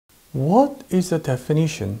What is the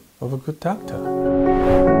definition of a good doctor?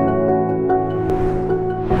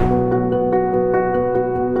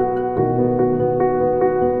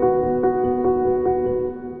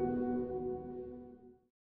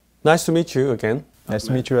 Nice to meet you again. Nice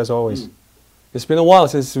to meet you as always. It's been a while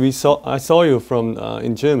since I saw you from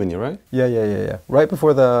in Germany, right? Yeah. Right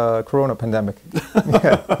before the Corona pandemic.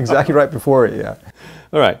 Yeah, exactly right before it, yeah.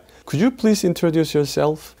 All right. Could you please introduce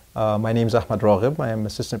yourself? My name is Ahmed Ragheb. I am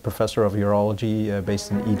assistant professor of urology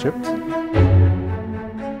based in Egypt.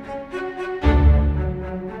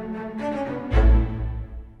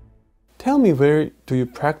 Tell me, where do you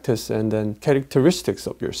practice and then characteristics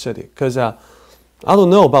of your city? Because I don't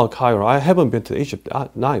know about Cairo. I haven't been to Egypt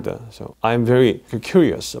neither. So I'm very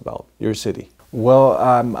curious about your city. Well,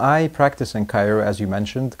 I practice in Cairo, as you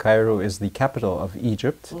mentioned. Cairo is the capital of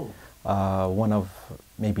Egypt. One of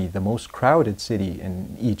maybe the most crowded city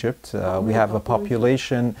in Egypt. We have a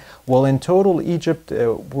population, well, in total Egypt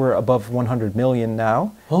we're above 100 million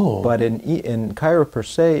now, but in Cairo per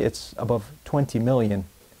se it's above 20 million.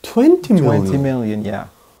 20 million? 20 million, yeah.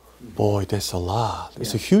 Boy, that's a lot.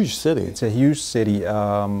 It's a huge city. It's a huge city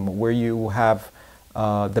where you have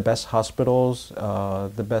the best hospitals,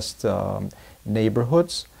 the best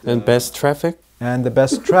neighborhoods. And best traffic? And the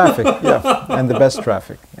best traffic, yeah, and the best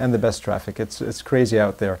traffic. It's crazy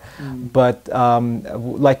out there, but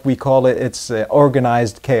like we call it, it's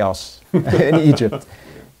organized chaos in Egypt.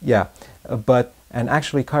 Yeah, and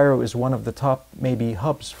actually Cairo is one of the top maybe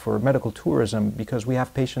hubs for medical tourism because we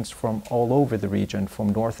have patients from all over the region,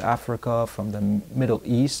 from North Africa, from the Middle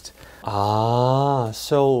East. So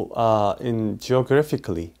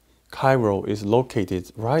geographically, Cairo is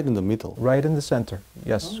located right in the middle. Right in the center.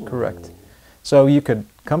 Yes, correct. So you could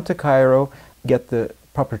come to Cairo, get the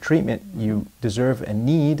proper treatment you deserve and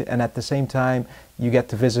need, and at the same time you get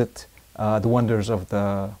to visit one of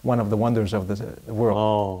the wonders of the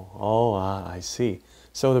world. I see.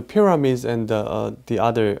 So the pyramids and the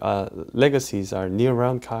other legacies are near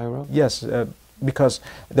around Cairo? Yes, because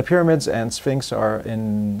the pyramids and Sphinx are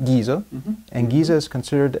in Giza, and Giza is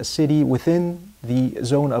considered a city within the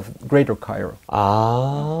zone of Greater Cairo.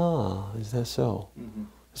 Is that so?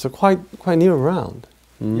 So quite near around.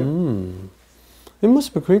 It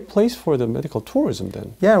must be a great place for the medical tourism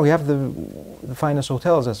then. Yeah, we have the finest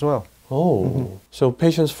hotels as well. So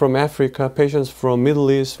patients from Africa, patients from Middle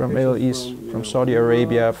East? From Middle East, from Saudi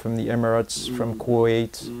Arabia, from the Emirates, from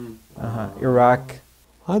Kuwait, Iraq.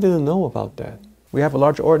 I didn't know about that. We have a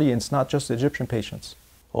large audience, not just Egyptian patients.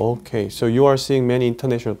 Okay, so you are seeing many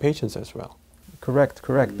international patients as well. Correct,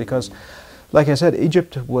 because like I said,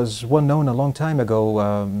 Egypt was well known a long time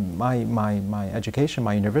ago. My education,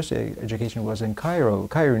 my university education was in Cairo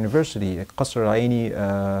University, at Qasr al-Aini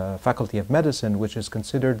Faculty of Medicine, which is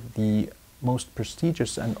considered the most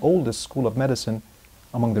prestigious and oldest school of medicine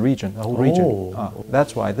among the region, the whole region.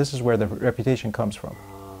 That's why, this is where the reputation comes from.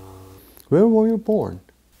 Where were you born?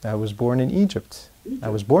 I was born in Egypt. I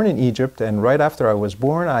was born in Egypt, and right after I was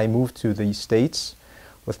born, I moved to the States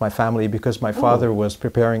with my family because my father was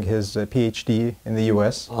preparing his PhD in the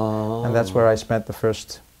US, and that's where I spent the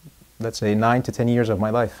first, let's say, 9 to 10 years of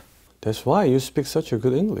my life. That's why you speak such a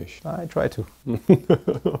good English. I try to.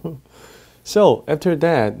 So, after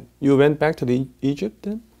that, you went back to Egypt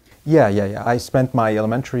then? Yeah. I spent my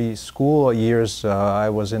elementary school years, I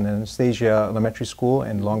was in Anastasia Elementary School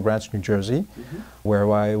in Long Branch, New Jersey, where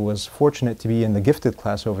I was fortunate to be in the gifted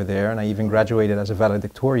class over there, and I even graduated as a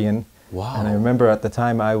valedictorian. Wow. And I remember at the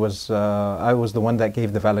time I was the one that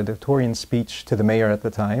gave the valedictorian speech to the mayor at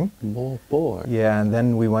the time. Oh boy. Yeah, and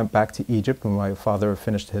then we went back to Egypt when my father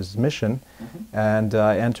finished his mission, and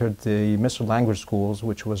I entered the Misr language schools,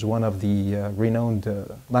 which was one of the renowned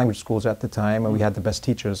language schools at the time, and we had the best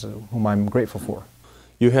teachers, whom I'm grateful for.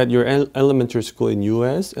 You had your elementary school in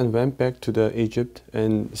US and went back to Egypt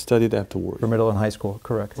and studied afterwards? For middle and high school,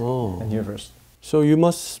 correct, and university. So you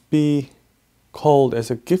must be called as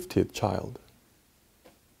a gifted child.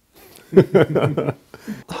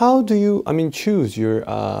 How do you, choose your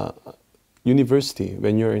university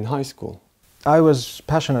when you're in high school? I was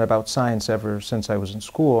passionate about science ever since I was in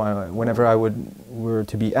school. Whenever I were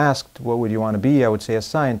to be asked, what would you want to be, I would say a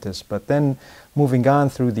scientist. But then, moving on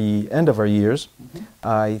through the end of our years,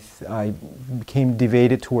 I became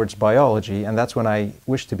deviated towards biology, and that's when I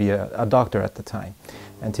wished to be a doctor at the time.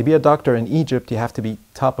 And to be a doctor in Egypt, you have to be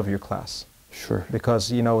top of your class. Sure. Because,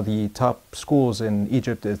 the top schools in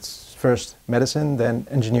Egypt, it's first medicine, then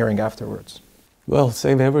engineering afterwards. Well,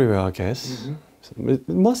 same everywhere, I guess. It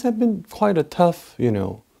must have been quite a tough,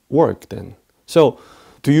 work then. So,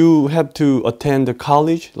 Do you have to attend the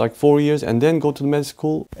college, like 4 years, and then go to the med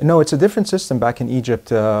school? No, it's a different system back in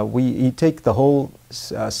Egypt. You take the whole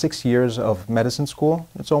 6 years of medicine school.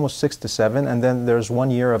 It's almost 6 to 7, and then there's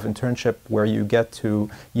 1 year of internship where you get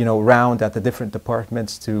to, round at the different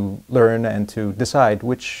departments to learn and to decide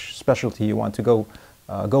which specialty you want to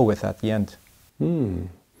go with at the end.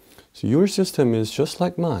 So your system is just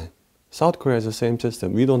like mine. South Korea has the same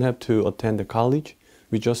system. We don't have to attend the college.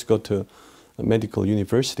 We just go to a medical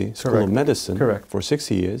university, School of Medicine, for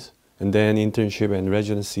 6 years, and then internship and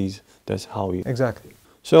residencies. That's how we... Exactly.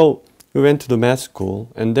 So we went to the med school,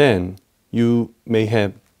 and then you may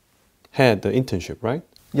have had the internship, right?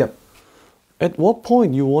 Yep. At what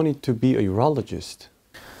point you wanted to be a urologist?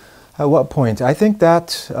 At what point? I think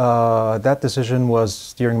that that decision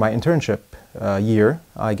was during my internship year.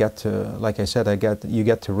 I get to, like I said, you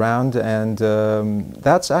get to round, and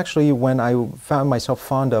that's actually when I found myself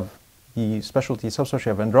fond of the subspecialty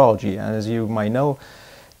of andrology. And as you might know,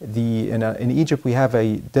 in Egypt we have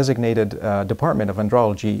a designated department of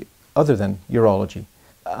andrology other than urology.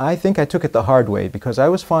 I think I took it the hard way because I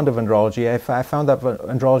was fond of andrology. I found that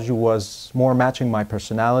andrology was more matching my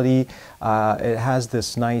personality. It has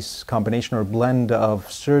this nice combination or blend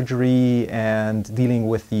of surgery and dealing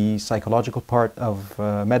with the psychological part of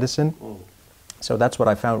medicine. So that's what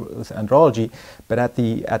I found with andrology. But at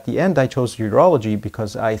the end, I chose urology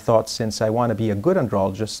because I thought, since I want to be a good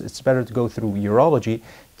andrologist, it's better to go through urology,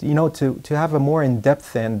 to have a more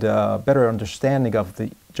in-depth and better understanding of the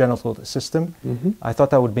genital system. I thought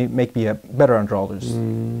that would make me a better andrologist.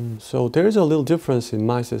 So there's a little difference in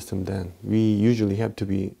my system then. We usually have to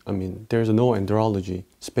be, there's no andrology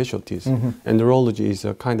specialties. Andrology is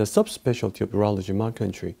a kind of subspecialty of urology in my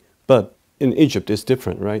country. But in Egypt, it's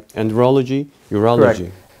different, right? Andrology, urology.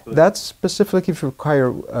 Correct. That's specifically for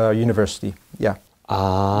Cairo University, yeah.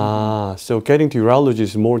 So getting to urology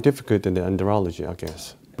is more difficult than the andrology, I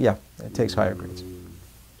guess. Yeah, it takes higher grades.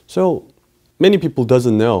 So many people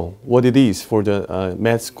doesn't know what it is for the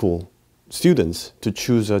med school students to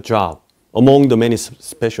choose a job among the many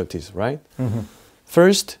specialties, right?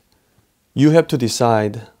 First, you have to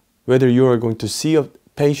decide whether you are going to see a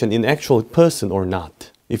patient in actual person or not.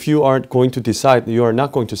 If you are going to decide you are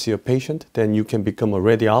not going to see a patient, then you can become a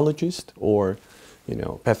radiologist or,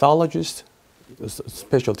 pathologist,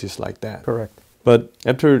 specialties like that. Correct. But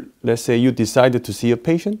after, let's say, you decided to see a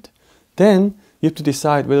patient, then you have to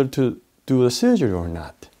decide whether to do a surgery or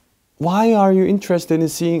not. Why are you interested in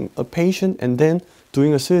seeing a patient and then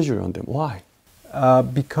doing a surgery on them? Why?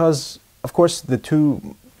 Because, of course, the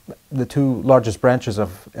two largest branches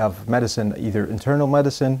of medicine, either internal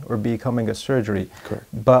medicine or becoming a surgery. Correct.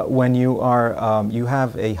 But when you are, you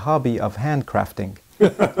have a hobby of handcrafting,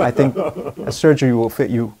 I think a surgery will fit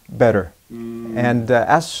you better. And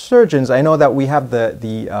as surgeons, I know that we have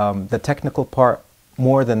the technical part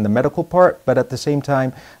more than the medical part, but at the same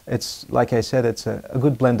time, it's, like I said, it's a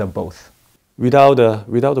good blend of both. Without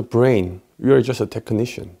a brain, you are just a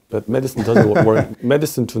technician. But medicine doesn't work.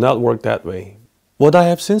 Medicine do not work that way. What I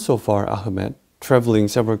have seen so far, Ahmed, traveling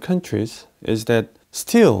several countries, is that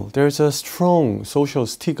still there's a strong social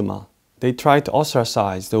stigma. They try to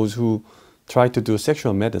ostracize those who try to do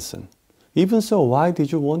sexual medicine. Even so, why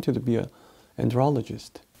did you want to be an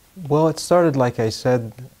andrologist? Well, it started, like I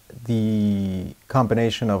said, the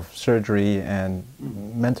combination of surgery and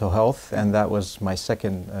mental health, and that was my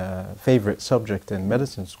second favorite subject in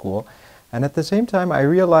medicine school. And at the same time, I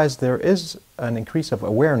realized there is an increase of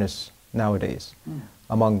awareness nowadays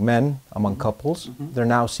among men, among couples. They're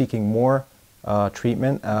now seeking more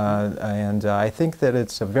treatment, and I think that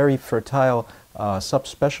it's a very fertile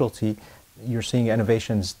subspecialty. You're seeing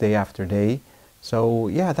innovations day after day. So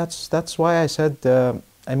yeah, that's why I said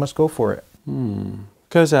I must go for it.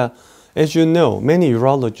 Because as you know, many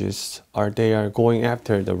urologists they are going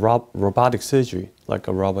after the robotic surgery, like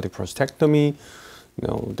a robotic prostatectomy.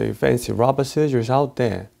 The fancy robot surgeries out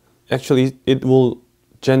there. Actually, it will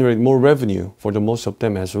generate more revenue for the most of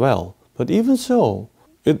them as well. But even so,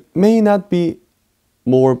 it may not be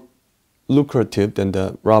more lucrative than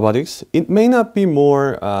the robotics. It may not be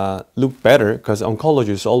more look better, because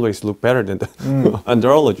oncologists always look better than the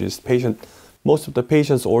andrologists. Most of the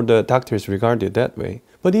patients or the doctors regard it that way.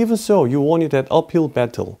 But even so, you wanted that uphill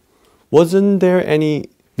battle. Wasn't there any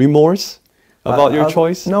remorse about your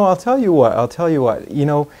choice? No, I'll tell you what.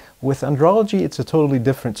 With andrology, it's a totally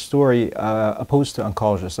different story opposed to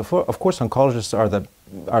oncologists. Of course, oncologists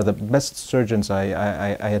are the best surgeons.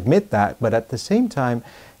 I admit that. But at the same time,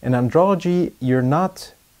 in andrology, you're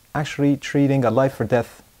not actually treating a life or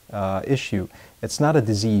death issue. It's not a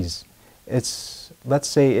disease. let's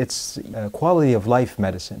say it's quality of life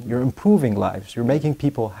medicine. You're improving lives. You're making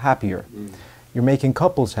people happier. You're making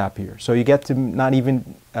couples happier. So you get to not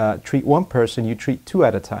even treat one person, you treat two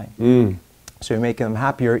at a time. So you're making them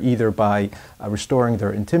happier either by restoring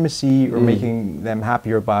their intimacy or making them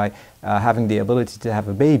happier by having the ability to have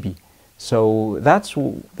a baby. So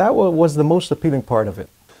that was the most appealing part of it.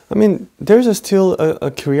 I mean, there's still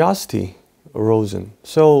a curiosity arisen.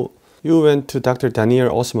 So you went to Dr. Daniel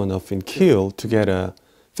Osmanov in Kiel to get a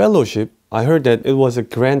fellowship. I heard that it was a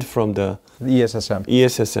grant from the ESSM.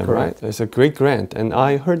 ESSM, right? It's a great grant. And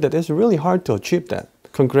I heard that it's really hard to achieve that.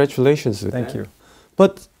 Congratulations. Thank you.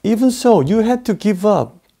 But even so, you had to give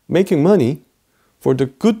up making money for the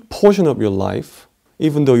good portion of your life.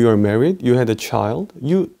 Even though you are married, you had a child,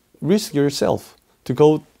 you risk yourself to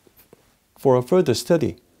go for a further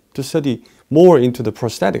study, to study more into the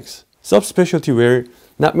prosthetics, subspecialty where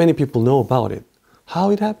not many people know about it. How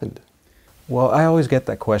it happened? Well, I always get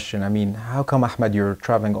that question. I mean, how come, Ahmed, you're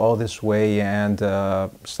traveling all this way and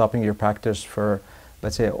stopping your practice for,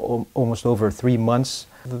 let's say, almost over 3 months?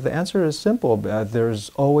 The answer is simple.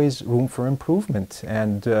 There's always room for improvement.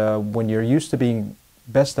 And when you're used to being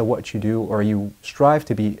best at what you do, or you strive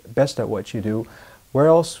to be best at what you do, where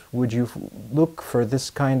else would you look for this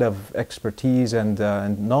kind of expertise and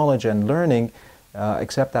knowledge and learning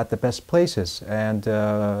except at the best places? And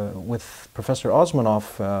with Professor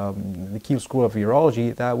Osmanov, the Kiel School of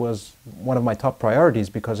Urology, that was one of my top priorities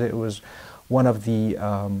because it was one of the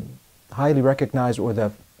highly recognized, or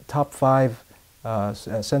the top 5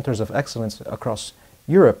 centers of excellence across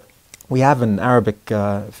Europe. We have an Arabic,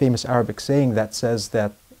 famous Arabic saying that says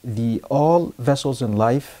that all vessels in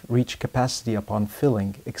life reach capacity upon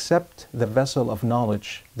filling, except the vessel of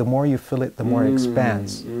knowledge. The more you fill it, the more it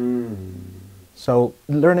expands. So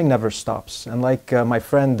learning never stops. And like my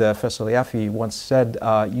friend Faisal Yafi once said,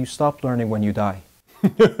 you stop learning when you die.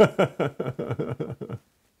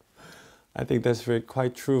 I think that's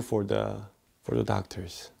quite true for the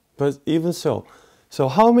doctors. But even so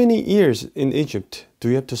how many years in Egypt do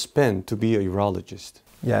you have to spend to be a urologist?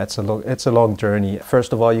 Yeah, it's a long journey.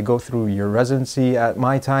 First of all, you go through your residency. At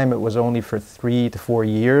my time, it was only for 3 to 4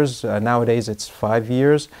 years. Nowadays, it's 5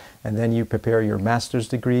 years. And then you prepare your master's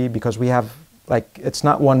degree, because we have, it's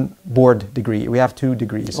not one board degree. We have 2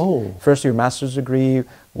 degrees. Oh. First, your master's degree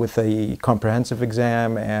with a comprehensive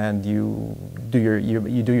exam, and you do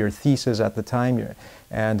your thesis at the time.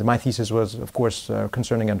 And my thesis was, of course,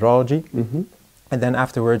 concerning andrology. And then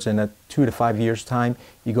afterwards, in 2 to 5 years' time,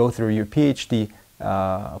 you go through your PhD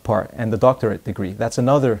part and the doctorate degree. That's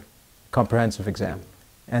another comprehensive exam.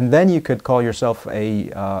 And then you could call yourself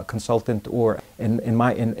a consultant, or in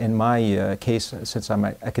my case, since I'm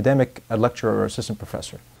an academic, a lecturer or assistant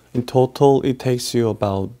professor. In total, it takes you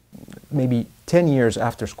about maybe 10 years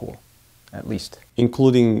after school, at least.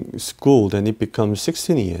 Including school, then it becomes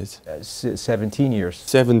 16 years. 17 years.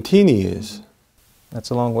 17 years. That's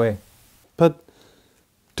a long way. But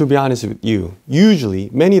to be honest with you, usually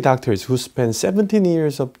many doctors who spend 17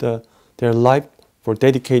 years of their life for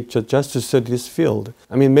dedicate just to study this field,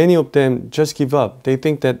 I mean, many of them just give up. They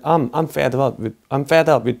think that I'm fed up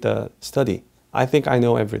with the study. I think I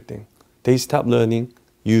know everything. They stop learning.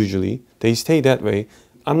 Usually, they stay that way.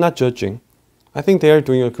 I'm not judging. I think they are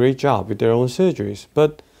doing a great job with their own surgeries,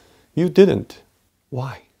 but you didn't.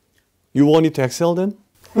 Why? You wanted to excel then?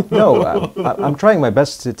 No, I'm trying my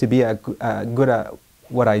best to be good at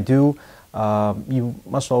what I do. You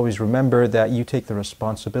must always remember that you take the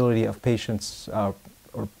responsibility of patients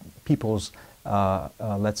or people's,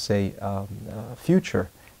 let's say, future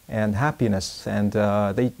and happiness, and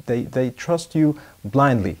they trust you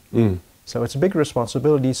blindly. So it's a big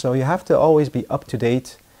responsibility, so you have to always be up to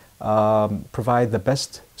date, provide the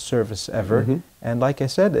best service ever. And like I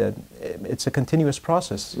said, it's a continuous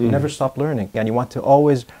process. You never stop learning, and you want to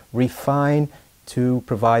always refine to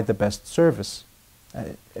provide the best service.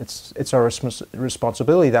 It's our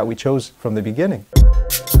responsibility that we chose from the beginning.